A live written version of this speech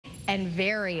and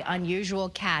very unusual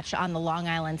catch on the Long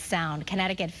Island Sound.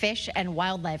 Connecticut Fish and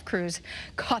Wildlife crews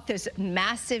caught this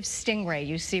massive stingray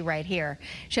you see right here.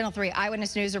 Channel 3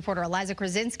 Eyewitness News reporter Eliza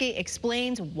Krasinski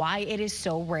explains why it is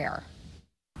so rare.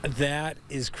 That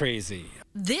is crazy.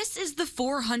 This is the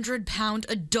 400-pound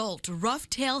adult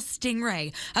rough-tail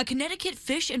stingray a Connecticut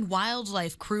Fish and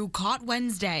Wildlife crew caught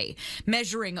Wednesday,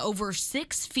 measuring over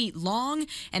 6 feet long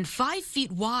and 5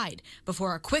 feet wide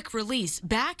before a quick release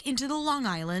back into the Long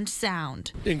Island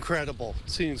Sound. Incredible,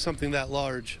 seeing something that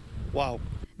large. Wow.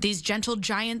 These gentle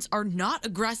giants are not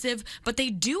aggressive, but they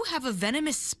do have a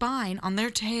venomous spine on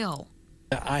their tail.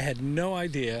 I had no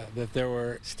idea that there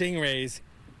were stingrays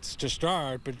to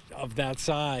start, but of that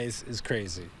size is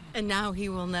crazy. And now he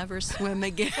will never swim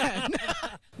again.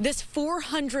 This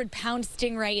 400-pound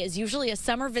stingray is usually a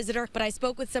summer visitor, but I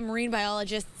spoke with some marine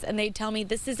biologists and they tell me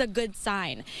this is a good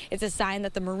sign. It's a sign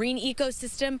that the marine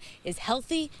ecosystem is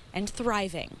healthy and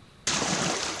thriving.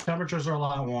 Temperatures are a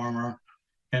lot warmer,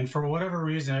 and for whatever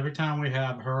reason, every time we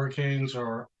have hurricanes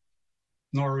or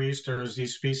nor'easters,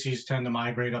 these species tend to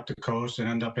migrate up the coast and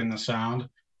end up in the Sound.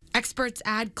 Experts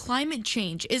add climate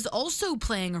change is also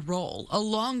playing a role. A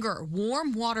longer,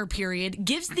 warm water period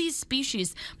gives these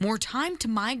species more time to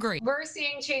migrate. We're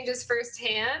seeing changes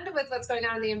firsthand with what's going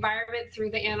on in the environment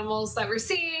through the animals that we're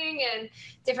seeing and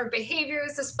different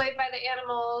behaviors displayed by the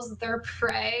animals. Their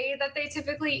prey that they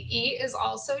typically eat is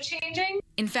also changing.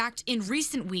 In fact, in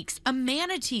recent weeks, a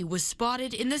manatee was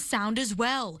spotted in the Sound as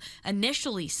well,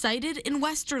 initially sighted in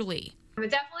Westerly. But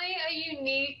definitely a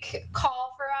unique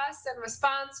call for us and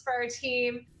response for our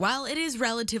team. While it is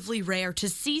relatively rare to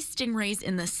see stingrays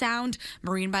in the Sound,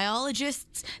 marine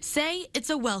biologists say it's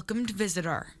a welcomed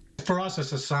visitor. For us,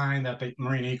 it's a sign that the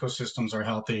marine ecosystems are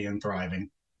healthy and thriving.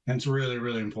 And it's really,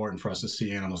 really important for us to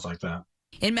see animals like that.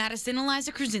 In Madison,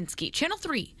 Eliza Krasinski, Channel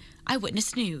 3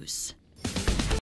 Eyewitness News.